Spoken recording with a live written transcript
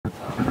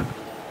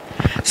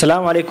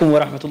السلام عليكم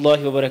ورحمة الله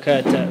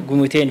وبركاته.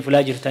 قومتين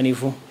فلاجر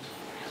تانيفو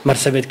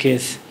مرسبت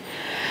كيس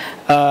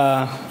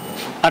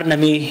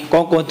أرنمي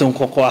كونكم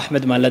كونكو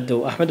أحمد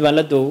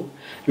مالدو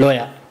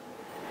لويا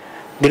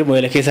قربوا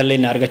إلى كيس اللي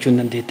نارجعون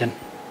نديتن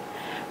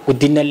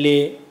ودينا اللي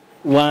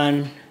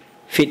وان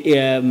في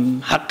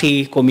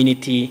حقي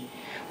كوميونيتي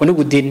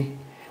ونقدين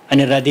أن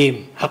الرديم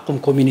حقهم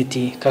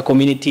كوميونيتي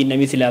ككوميونيتي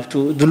نميث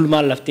لافتو دول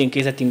ما لافتين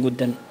كيسة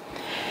تنقدن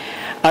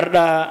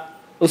أردا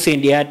أسين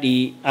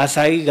ديادي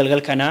أساي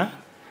غلغل كنا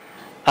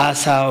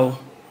أساو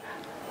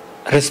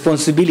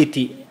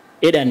responsibility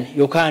إذن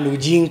يوكان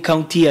وجين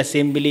county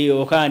assembly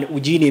يوكان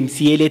وجين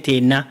MCA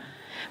تينا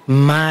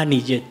ما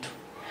نيجت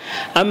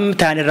أم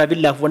تاني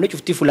رابيلا وانا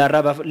شفتي فلا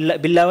رابا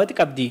بالله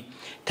واتكابدي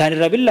تاني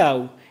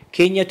رابيلا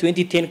كينيا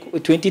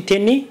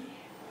 2010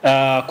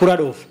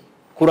 كورا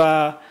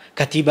كورا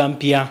كتيبة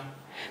أمبيا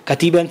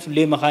كتيبة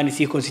سلي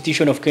مخانسي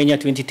constitution of Kenya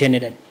 2010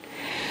 إذن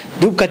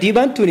دوب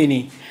كتيبة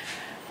تونيني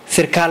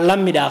سركال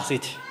لم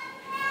يدعسيت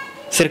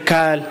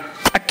سركال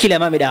أكيد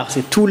ما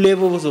يدعسيت two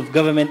levels of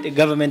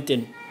government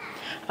in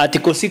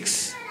article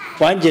 6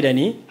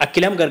 وانجدني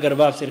أكيد ما غرغر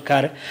باب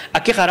سركال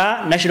أكيد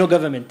خرا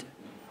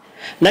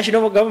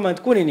national government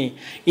كونيني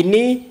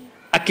إني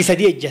أكيد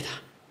سدي الجتا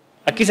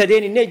أكيد سدي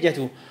إني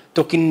الجتو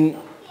توكين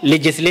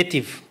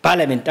legislative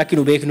parliament أكيد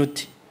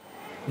نبيكنوت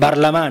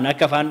برلمان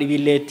أكفان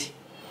دبيلت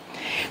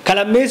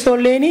كلام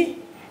ميسوليني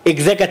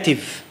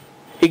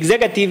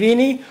executive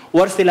ini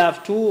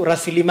warsilaftu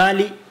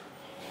rasilimali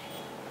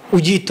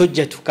uji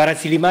tojjatu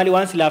karasilimali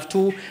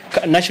wansilaftu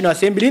national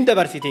assembly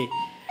intervarsity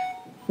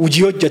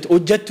uji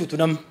hojjatu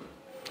tunam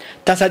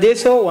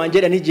tasadeso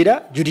wanjedani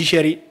jira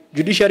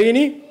judiciary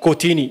ni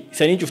kotini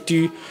isani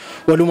jufti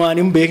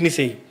walumanim beekni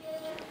sey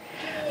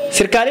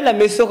sirkali la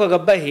meso ka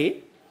gabahe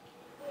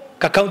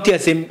ka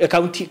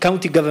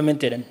county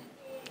government edan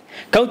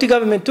county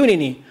government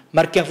tunini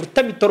marki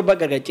afurtami torba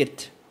gargacirt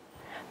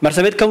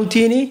marsabit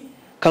county ni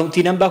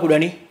county number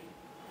kudani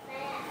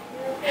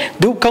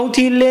do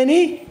county leni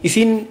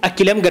isin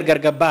akilam gargar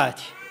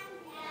gabbati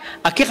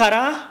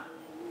akikara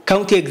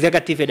county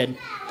executive edan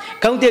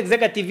county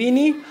executive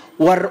ni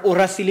war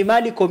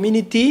urasilimali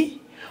community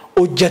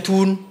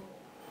ojjatun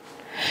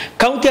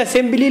county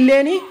assembly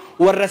leni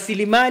war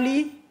rasilimali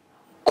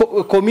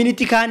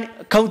community kan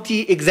county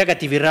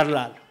executive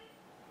rarlal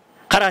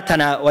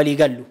qaratana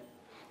waligallu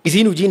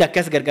isin ujina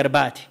kas gargar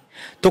bati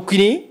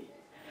tokkini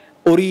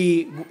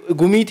ori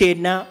gumite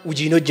na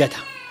ujino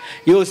jata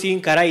yo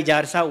sin karai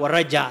jarsa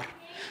warra jar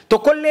to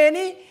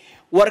kolleni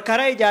war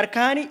karai jar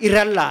kani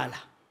irallala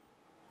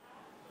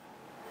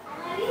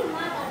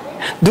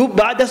du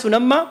baada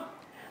sunamma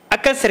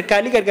akan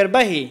serkali gargar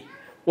bahe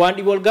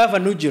wandi bolgafa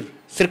nujur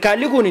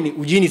serkali kunini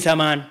ujini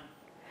saman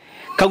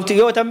county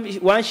yo tam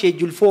wan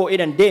schedule 4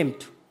 edan demt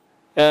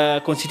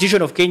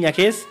constitution of Kenya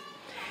case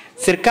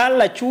serkal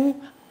la chu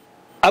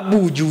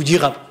abu juji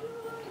gab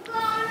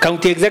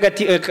county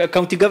executive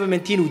county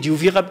government in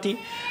ujivi qabti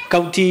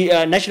county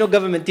national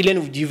government len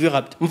ujivi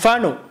qabti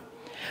mfano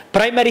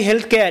primary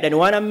health care dan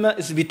wanam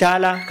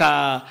hospitala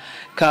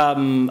ka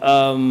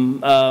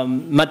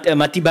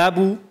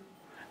matibabu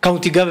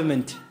county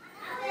government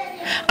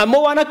amma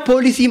wanak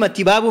policy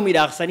matibabu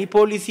midaxani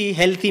policy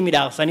healthy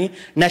midaxani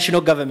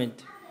national government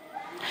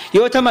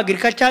yotam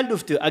agricultural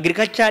duftu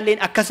agricultural len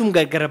akasum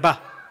gargarba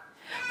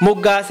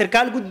mogga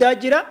serkal gudda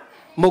jira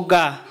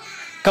mogga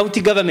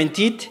county government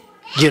it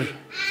jir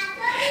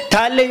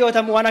talle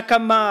yotam wana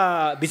kama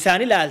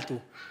bisani laltu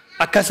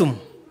akasum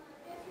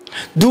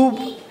dub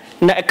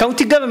na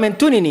county government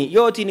tunini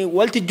yotini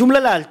walti jumla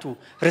laltu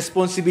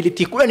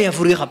responsibility kudani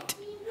afuri khabt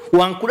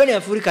wan kudani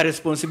afuri ka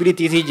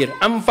responsibility hijir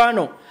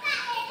amfano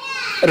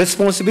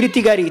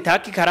responsibility gari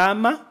taki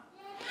karama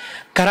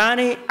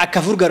karani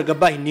akafur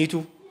gargaba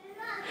hinitu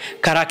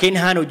kara ken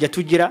hano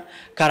jatujira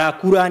kara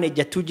kurane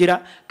jatujira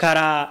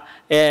kara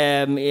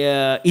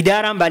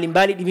idara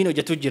mbalimbali dimino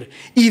jatujira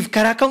if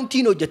kara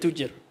county no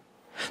jatujira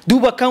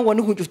duba kan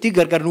wanu hujufti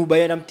gargar nu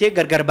bayanamte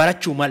gargar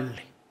barachu mal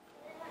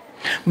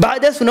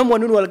baada sunam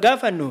wanu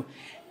walgafanu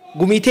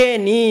gumite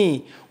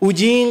ni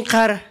ujin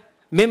qar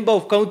member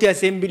of county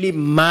assembly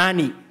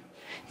mani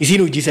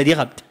isinu jisadi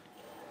qabt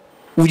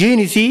ujin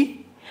isi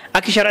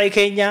akisharai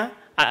Kenya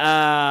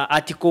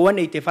article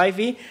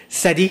 185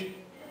 sadi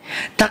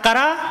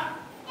takara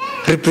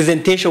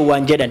representation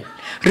wanjedan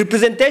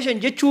representation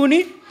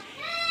jechuni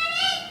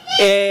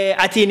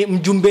atini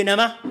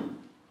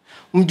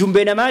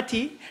mjumbe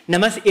namati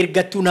namas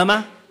irgatu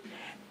nama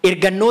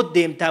irgannot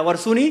demta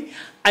warsuni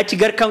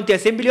achigar county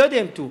assembly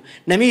odemtu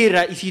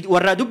namira isi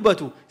warra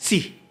dubbatu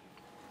si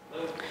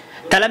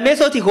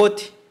talamesoti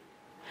hoti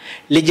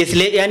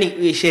legislate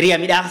yani sharia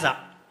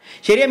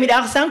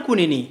midaqsan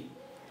kunini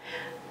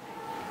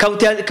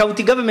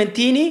county government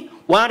ini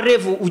wan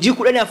refu uji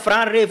kudani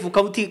afran refu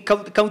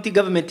county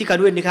government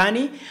kanwe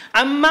nikani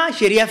amma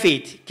sharia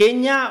fet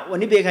Kenya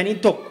wani bekani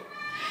tok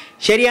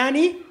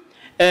shariani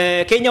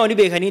Kenya wani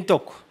bekani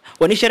tok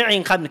wani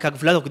shar'in qabn ka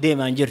gflatok de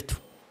ma njirtu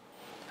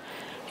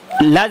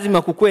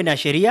lazima kukuwe na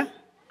sheria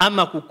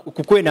ama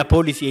kukuwe na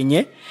policy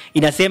yenye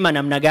inasema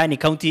namna gani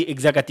county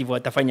executive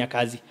watafanya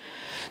kazi.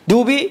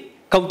 Dubi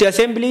county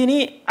assembly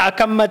ni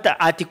akamata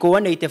article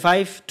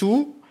 185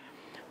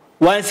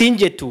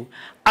 1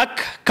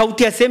 ak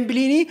county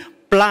assembly ni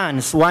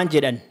plans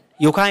wanjedan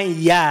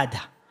yokan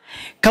yada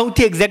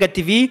county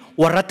executive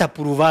warata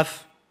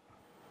approvaaf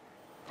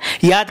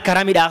yad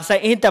karami daaqsa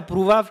inta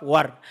approvaaf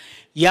war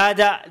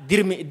yada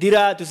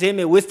dira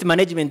tuseme waste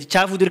management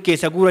chafu dir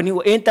kesa gurani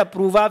inta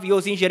approvaaf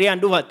yosin sharia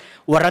nduvat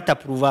warata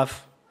approvaaf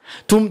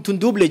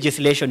tundub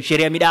legislation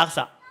sharia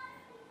midaqsa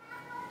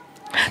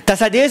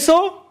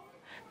tasadeso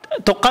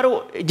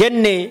toqaru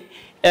jenne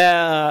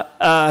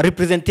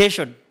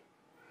representation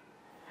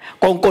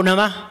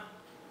konkonama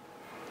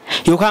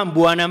yokan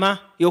buanama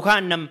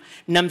yokan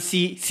nam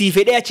si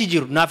fede achi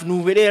jiru naf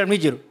nu fede mi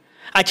jiru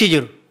achi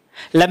jiru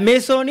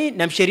lamesoni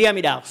nam sharia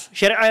midaqs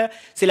sharia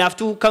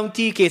silaftu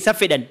county ke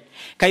safedan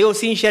kayo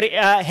sin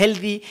sharia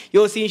healthy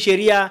yo sin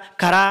sharia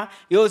kara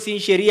yo sin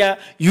sharia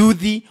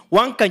youthi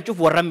wan kan chuf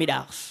warram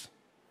midaqs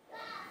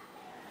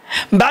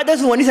baada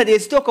wani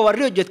sadesto ko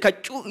warrio jet ka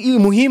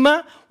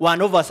muhima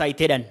wan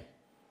oversighted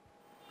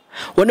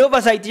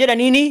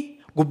nini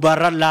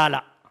gubarra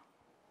lala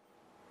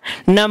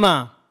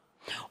nama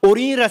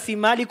ori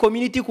rasimali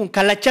community kun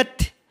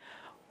kalachat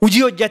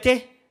uji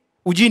hojjate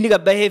uji ni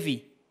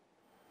gabahevi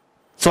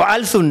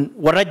soal sun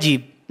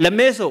warajib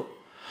lameso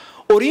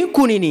ori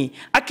kunini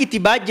akiti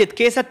budget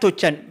kesa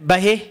tochan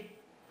bahe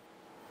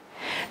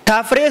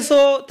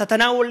tafreso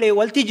tatanawle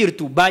walti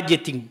jirtu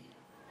budgeting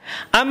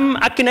am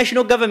aki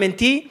national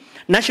government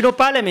national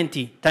parliament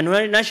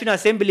national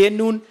assembly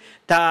nun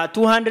ta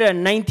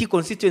 290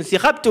 constituency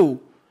khabtu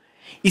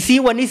isi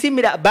wanisi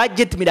mida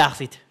budget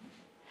midaqsit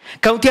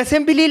county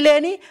assembly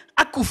leni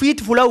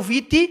akufit fulaw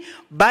fiti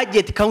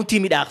budget county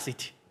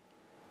midaqsit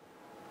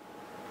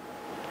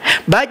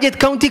budget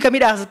county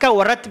kamidaqsit ka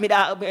warat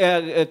mida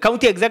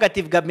county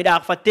executive gab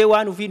midaqfatte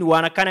wanu fin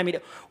wana kana mida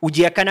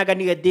ujiya kana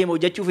gani gademo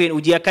jachufen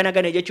ujiya kana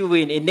gani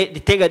jachufen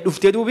tega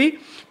dufte dubi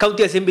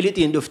county assembly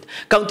tin duft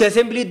county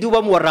assembly duba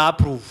warra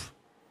approve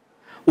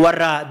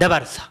warra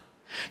dabarsa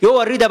yo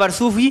warri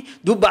dabarsu fi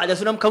dub ba'da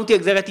sunam county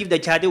executive da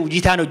chade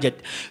ujitano jet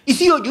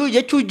isi yo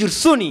jachu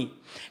jirsuni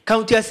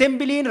county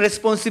assembly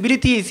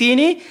responsibility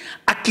isini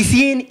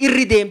akisin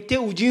irridemte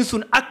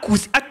ujinsun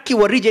akki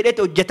warri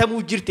jedete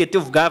ujjatamu jirte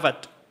tuf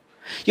gafat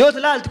yo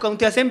talal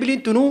county assembly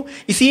tunu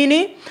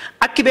isini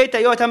akki beta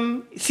yo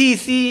tam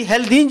cc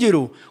healthy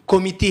jiru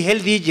committee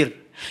healthy jir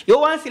yo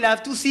wan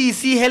silaftu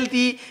cc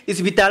healthy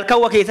isbital ka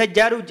wakesa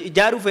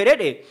jaru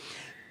ferede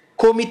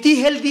committee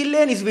healthy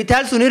len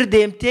isbital sunir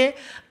demte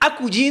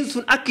akujin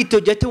sun akito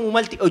jatamu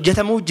malti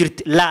ojatamu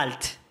jirt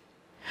lalt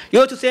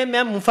yo to say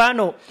mem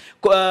mfano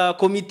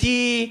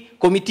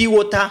committee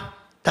water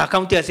ta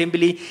county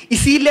assembly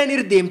isi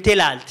lenir demte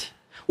lalt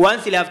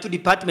once you have to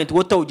department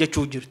water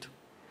ojachu jirt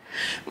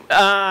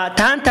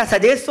tanta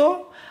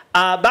sadeso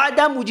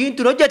baada mujin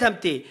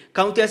tunojatamte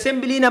county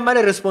assembly na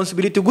mala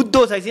responsibility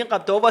guddo saisin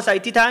qabta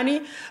oversight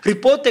tani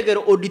report teger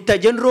auditor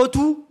general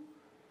tu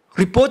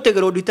report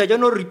teger auditor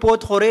general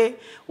report hore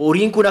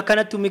orin kuna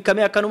kana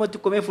tumikame akanuma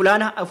tukome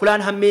fulana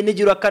hammene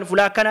jiru akan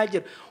fulana kana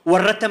jir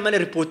warrata mala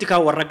report ka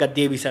warraga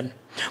debisan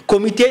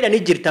committee dani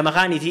jirta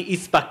magani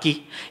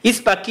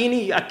ispaki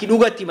ni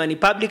akidugati mani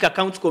public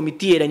accounts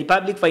committee dani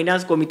public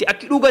finance committee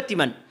akidugati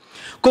man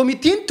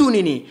committee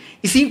tunini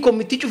isin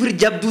committee chufir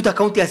jabdu ta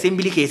county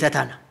assembly ke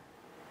satana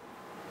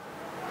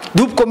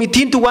dub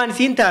committee tu wan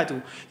sin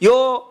tatu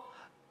yo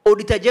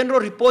auditor general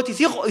report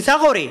isa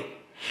hore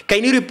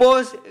kaini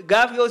report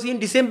gaf yo sin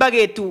December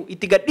getu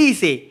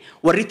itigadise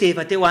warite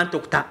fate wan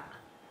tokta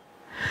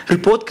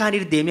report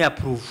kanir demi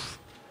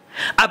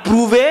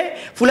approve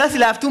fulasi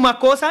laftu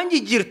makosa anji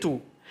jirtu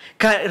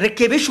ka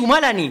rekebishu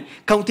malani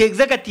county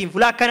executive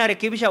fula kana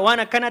rekebisha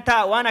wana kana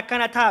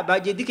ta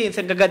baje dike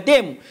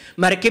insangagademu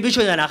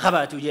marekebisho yana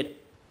khabatu jed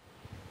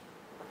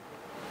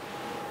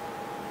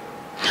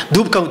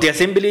dub county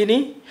assembly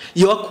ni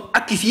yo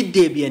akisi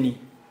debiani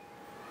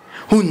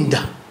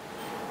hunda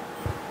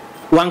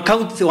wan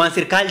county wan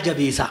sirkal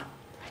jabisa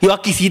yo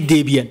akisi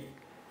debian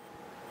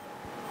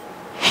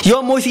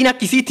yo mo sina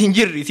kisi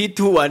tinjiri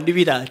situ wan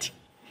dibidati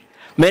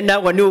menna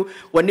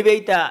wani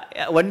beita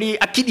wani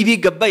akidi bi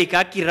gabbai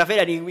ka ki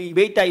rafeda ni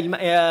beita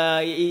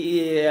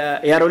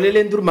ya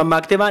rolelen dur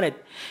mamakte manet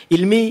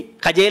ilmi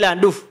khajela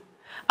nduf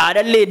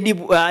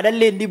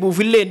adalle ndi bu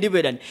fille ndi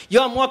bedan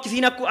yo mo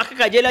kisina ku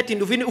akaka jela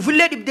tindu fin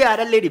ufille dibde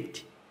adalle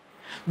dibti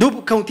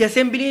dub county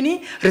assembly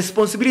ni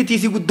responsibility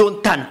si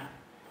gudon tan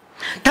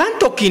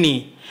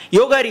tokini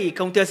yo gari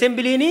county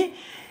assembly ni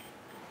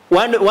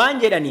wan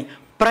jedani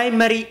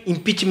primary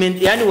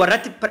impeachment yani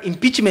warati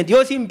impeachment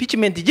yo si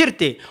impeachment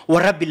jirte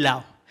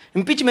warabillah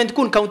impeachment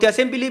kun county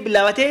assembly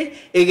bilawate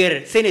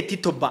eger senate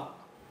toba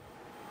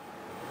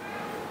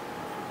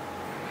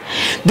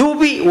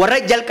dubi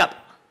waraj jalkap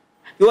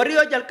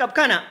yo jalkap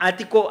kana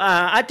article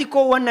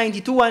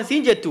 192 1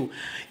 sinjetu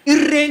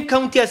irren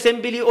county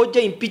assembly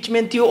oja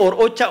impeachment or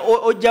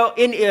oja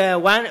in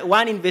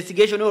one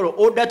investigation or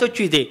order to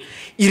choose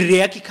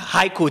irre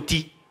high court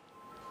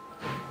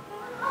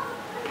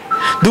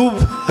Do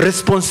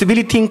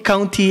responsibility in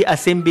county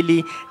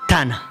assembly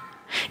tana.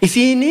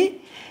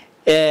 Isini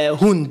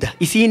hunda.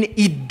 Isini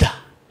idda.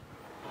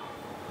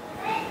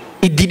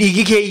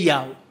 Iddi ke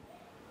yaw.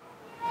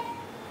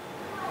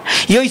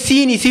 Yo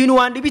isini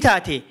wandi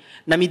bitate.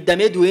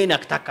 Namiddame duwe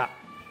naktaka.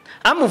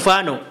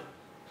 Amufano.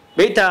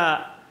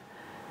 Beta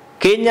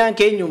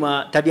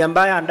Kenyuma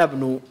tabiambaya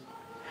andabnu.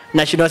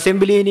 National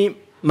Assembly ni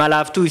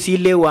malaftu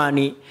isile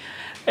wani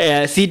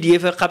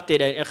CDF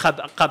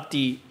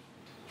qabti.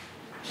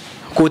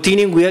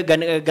 Kotini nguye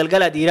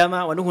galgala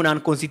dirama wanu hunan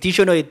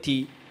constitutional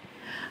eti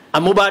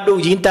amu bado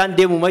jintan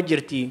demu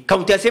majirti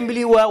county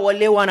assembly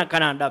wale wana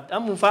kananda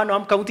amu mfano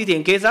am county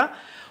tenkesa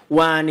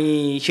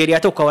wani sheria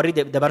to kawari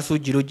dabarsu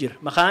jirujir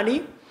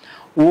makani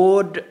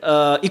ward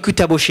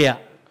equitable share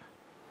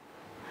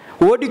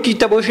ward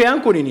equitable share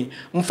kunini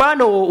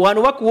mfano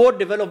wanu wak ward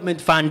development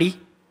fundi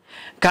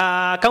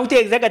ka county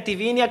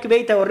executive ni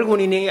akbeita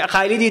warihunini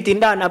khalidi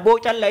tindana bo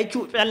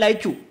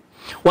challaichu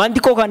wanti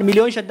ko kan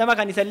million shantama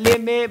kan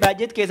isaleme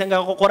budget ke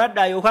sanga ko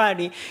qorada yo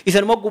khani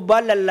isan mo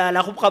gubal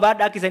la khub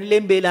qabada kisan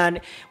lembe lan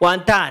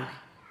wantan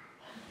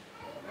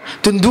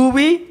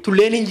tundubi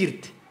tuleni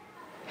jirt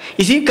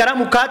isin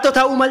karamu kato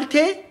ta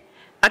umalte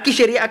aki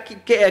sharia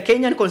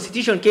Kenyan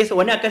constitution case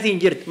wana kasi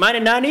jirt maana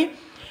nani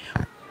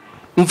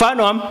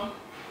mfano am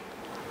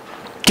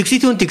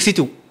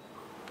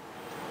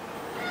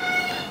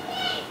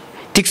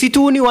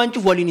tiksitu ni wanchu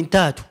volini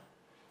tatu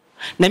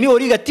nami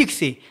origa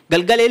tikse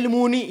galgal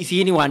elmuni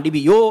isini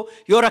wandibi yo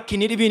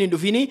rakini dibini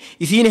dufini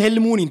isini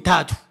helmuni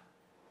tatu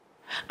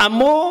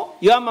ammo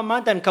yo amma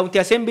mantan county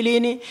assembly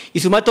ni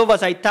isuma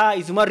oversight ta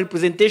isuma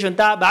representation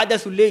ta baada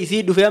sulle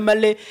isi dufe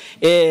amalle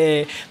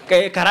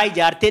karai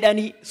jarte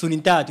dani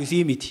sunin tatu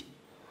isimiti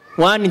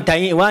wan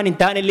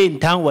intane le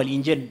intan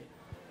walinjen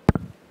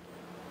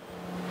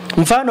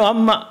mfano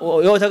amma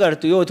yo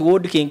tagartu yo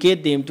ward kenke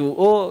demtu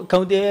o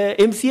county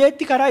MCA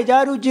ti karai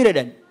jaru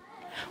jiredan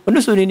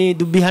ونسوني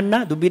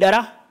دبيهنا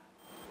دبيدارا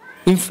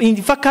إن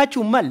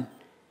فكاتشو مال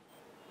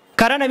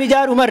كارنا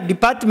ميجارو مار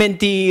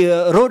ديبارتمنتي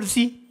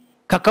رودسي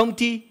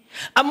كاكاونتي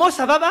أمو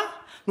سببا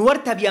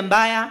نورتا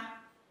بيامبايا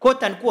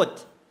كوت أن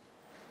كوت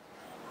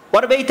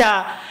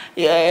وربيتا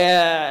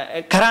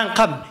كران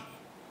قبل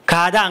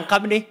كادا أن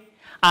قبل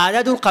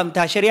عادة دول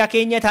قمتا شريعة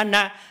كينيا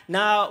تانا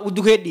نا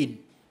ودوهدين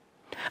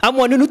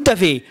أمو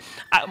نتفي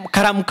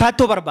كرام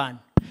كاتو بربان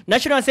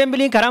National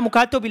Assembly karamu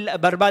kato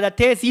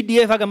barbadate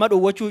CDF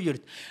agamado wachu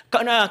jirt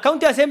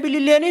county assembly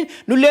leni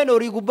nulen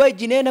ori gubai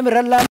jine na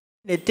miralla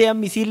nete am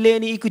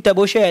misileni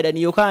equitable share dan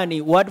yokani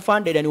ward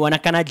fund dan wana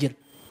kanajir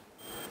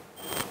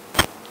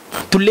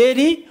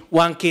tuleni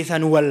wan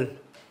kesan wal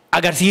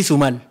agar si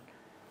sumal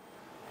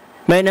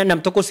mayna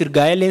nam toko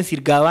sirgaelen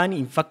sirgawani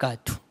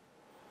infakatu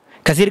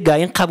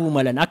kasirgayen qabu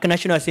malan ak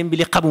National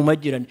Assembly qabu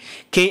majiran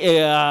ke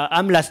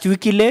am last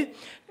week le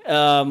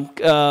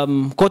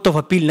court of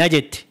appeal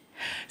najet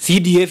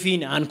CDF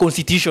in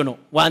unconstitutional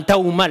wanta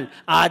umal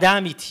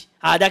adamiti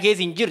ada case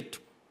injirtu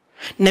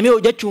nami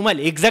ojachu umal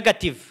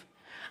executive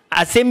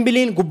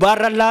assembly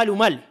gubarra lalu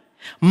mal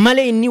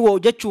male inni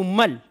ojachu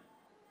umal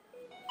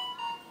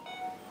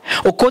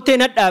okote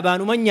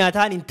nadabanu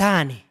manyatan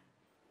intane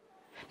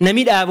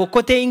nami dabo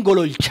kote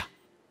ingololcha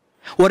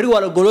wari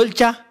wala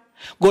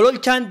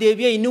gololchan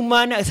debiya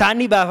inuman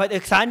sani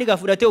bafat sani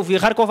gafudate ufi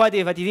kharko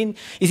fate fatidin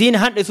isin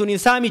hande sunin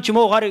sami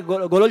chimo gar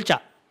gololcha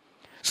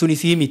suni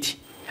simiti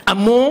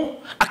ammo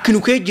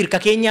akinuke jirka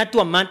Kenya tu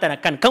amantana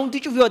kan county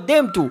chu yo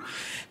demtu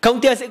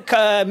county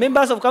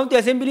members of county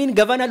assembly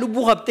governor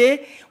lubu khabte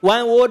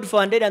one ward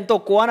funded and to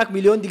kwanak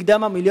million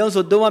digdama million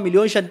sodoma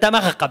million shantama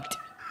khabte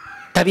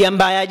tabi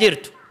ambaya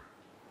jirtu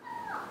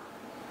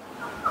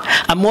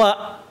ammo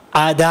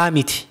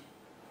adamiti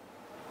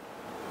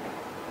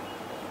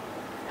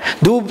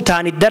dub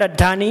tani darad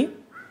tani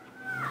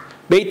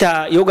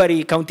beita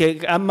yogari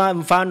county amma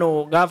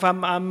mfano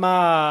gafam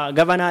amma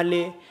governor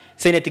le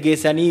Senate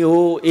gesani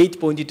o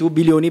 8.2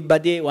 billion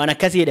bade wana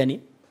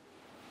kasidani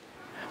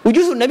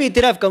ujusu nabi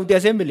itiraf county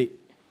assembly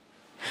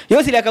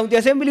yo sila county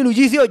assembly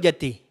nujisi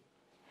ojatti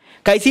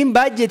kaisim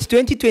budget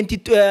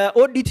 2020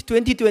 audit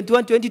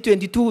 2021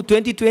 2022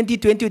 2020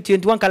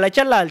 2021 kala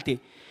chalalte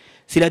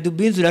sila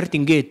dubin zular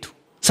tingetu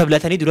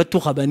sablatani duratu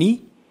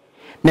khabani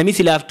nami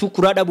sila aftu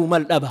kurada bu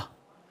mal daba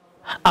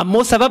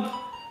ammo sabab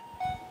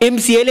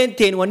MCLN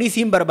ten wani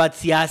sim barbat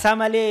siyasa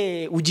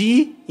male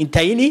uji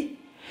intayini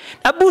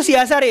Abu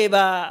siyasa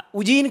reba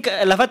ujin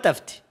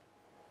lafatafti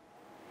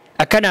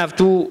akana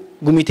aftu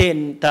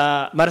gumiten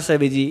ta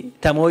Marsabit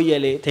ta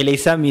Moyale ta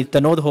Leysami ta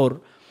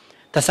Nodhor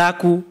ta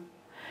Saku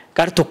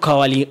karto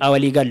kawali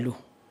awali gallu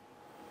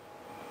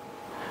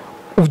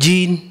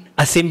ujin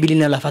assembly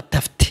na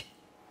lafatafti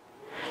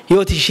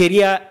yoti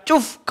sheria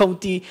chuf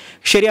county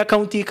sheria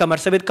county ka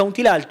Marsabit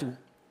county laltu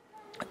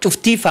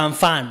chufti fan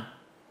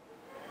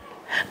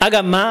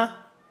agama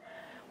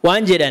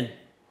wanjedan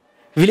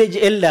village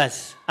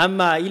elders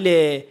amma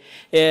ile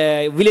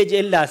village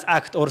elders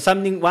act or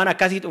something wana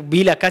kasi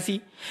bila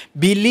kasi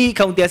bili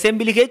county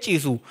assembly ke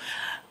chisu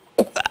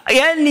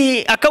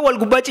yani akawal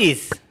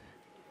gubachis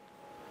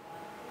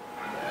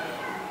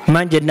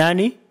manje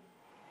nani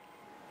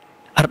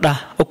arda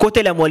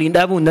okkote la molin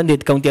dabu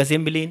ndandet county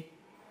assembly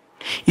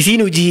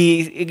isin uji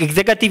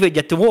executive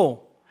jatmo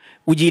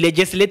uji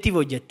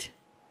legislative jat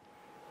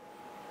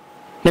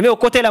name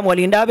okkote la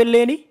molin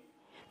dabeleni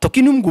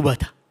tokinum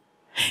gubata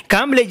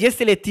kam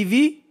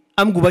legislative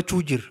am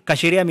gubachu jir ka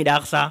sharia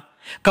midaqsa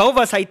ka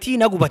oversight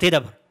na gubate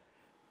dabar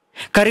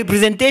ka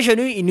representation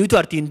inutu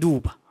artin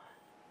duba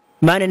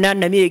man nan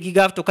nami egi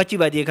gafto kachi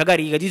bade ka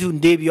gari gadi sun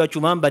debi yo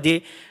chuman bade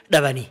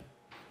dabani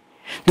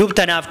dub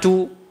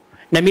tanaftu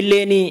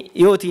namilleni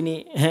yotini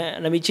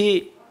namichi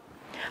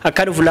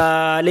akadu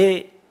fulale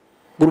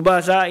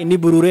gurbasa inni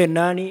burure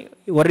nani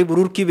warri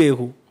burur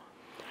kibeku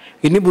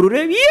inni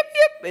burure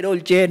yep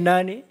bedol che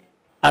nani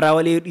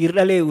arawali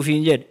irdale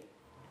ufinjed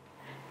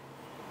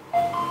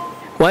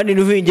wani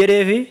nufi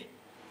jerefi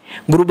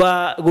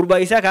gurba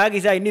isa kaagi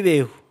isa inni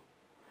beku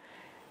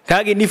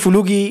kaagi ni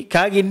fulugi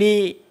kaagi ni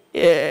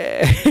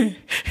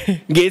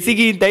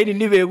gesigi tain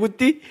inni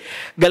bekutti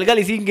galgal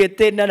isin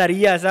gette nan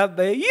ariya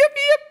sabbe yep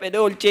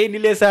bedol che ni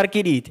le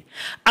sarkidit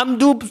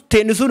amdu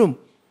tenusunum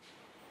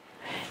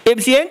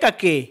MCN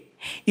kakke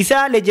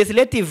isa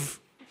legislative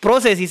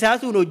process isa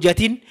suno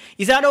jatin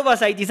isa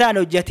oversight isa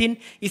no jatin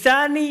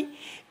isa ni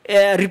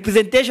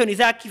representation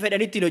isa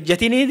kifedaniti no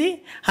jatinidi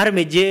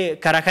harmeje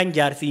karakan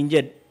jarsi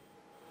injed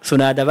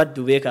suna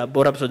dabaddu beka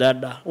borab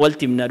sodada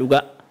waltimna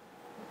duga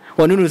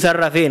wanunu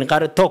sarrafin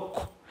qar tok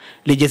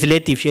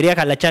legislative sharia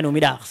kalachanu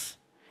midax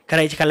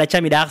kana kalacha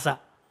midaxa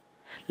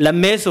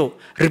lammeso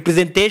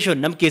representation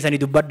namkesani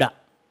dubadda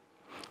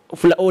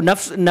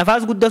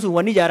nafas guddasu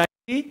wani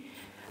jarati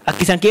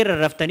akisan kera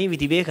raftani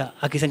mitibeka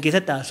akisan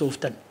kesata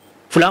softan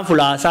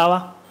fulan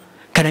sawa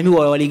kanami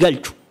wali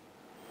galchu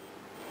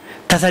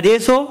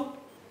tasadeso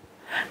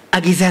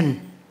agisan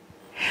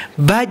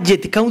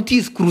budget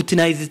county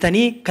scrutinize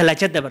tani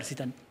kalacha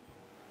dabarsitan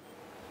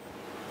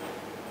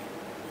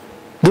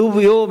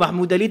dubu yo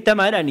mahmud ali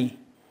tamarani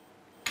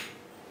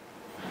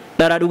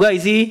dara duga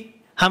isi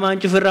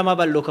hamanchu firra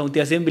maballo county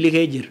assembly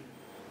kejir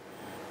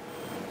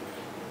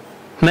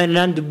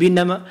manan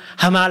dubinama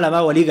hamala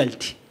ma wali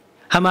galti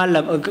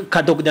hamala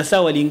kadok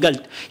dasa wali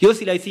galt yo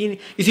sila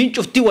isin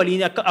chufti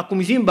wali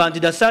akumisin bandi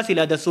dasa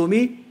sila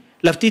dasomi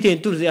laftite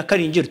entur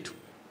akani injirtu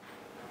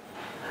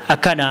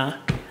akana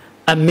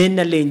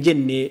amena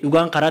lenjenne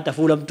dugan qarata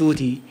fulam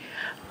tuti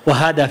wa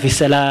hada fi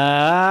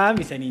salam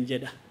sanin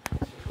jada